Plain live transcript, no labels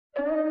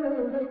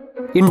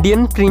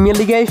Indian Premier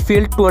League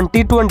IPL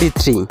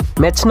 2023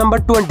 match number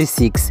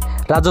 26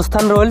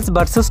 Rajasthan Royals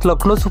vs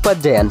Lucknow Super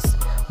Giants.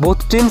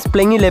 Both teams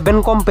playing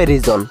 11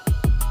 comparison.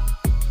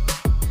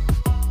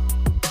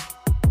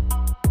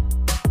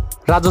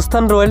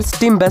 Rajasthan Royals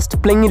team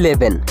best playing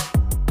 11.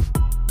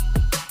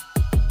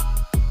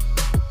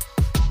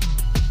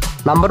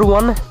 Number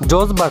 1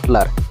 Josh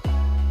Butler.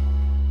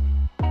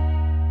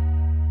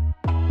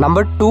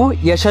 Number 2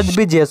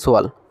 Yashasvi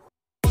Jaiswal.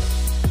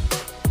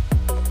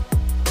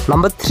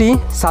 Number 3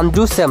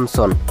 Sanju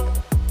Samson.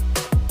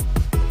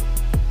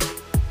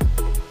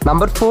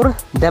 Number 4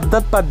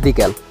 Devdutt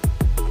Padikkal.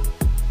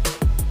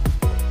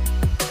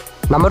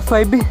 Number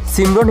 5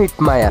 Simron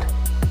Hetmyer.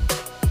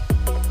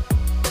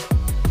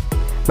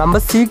 Number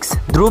 6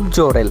 Dhruv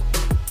Jorel.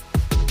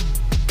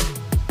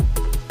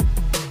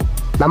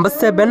 Number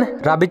 7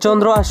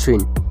 Ravichandran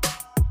Ashwin.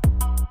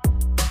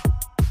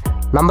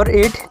 Number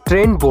 8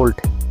 Trent Bolt.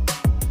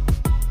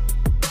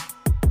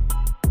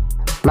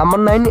 Number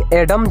 9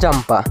 Adam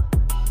Jampa.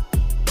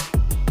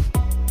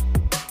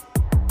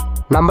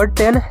 Number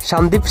 10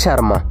 Sandeep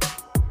Sharma.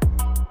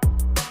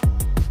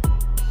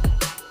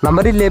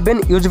 Number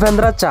 11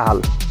 Yuzvendra Chahal.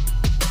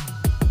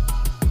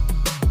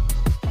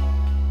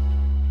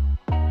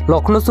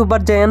 Lucknow Super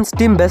Giants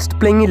team best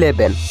playing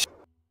 11.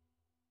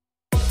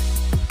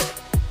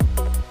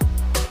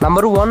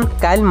 Number 1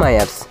 Kyle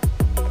Myers.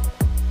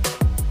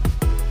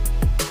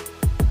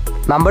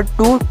 Number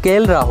 2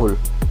 KL Rahul.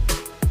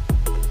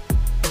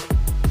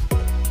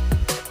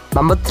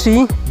 Number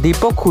 3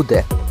 Deepak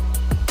Hude.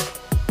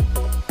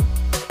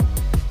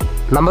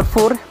 Number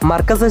 4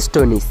 Marcus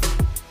Stoinis.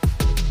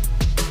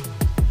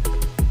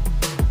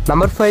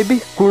 Number 5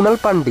 Krunal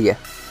Pandya.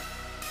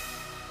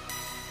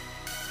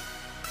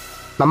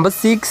 Number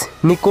 6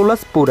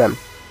 Nicholas Puran.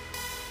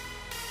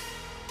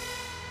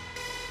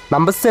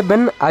 Number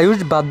 7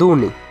 Ayush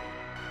Baduni.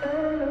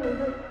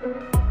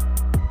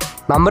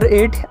 Number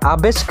 8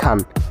 Abesh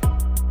Khan.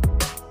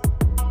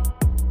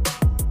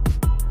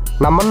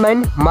 Number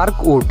 9 Mark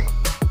Wood.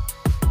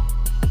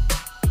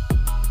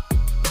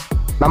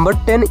 Number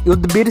 10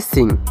 Yudhbir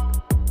Singh.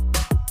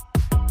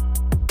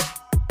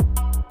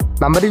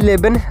 Number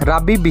 11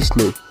 Ravi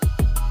Bishnoi.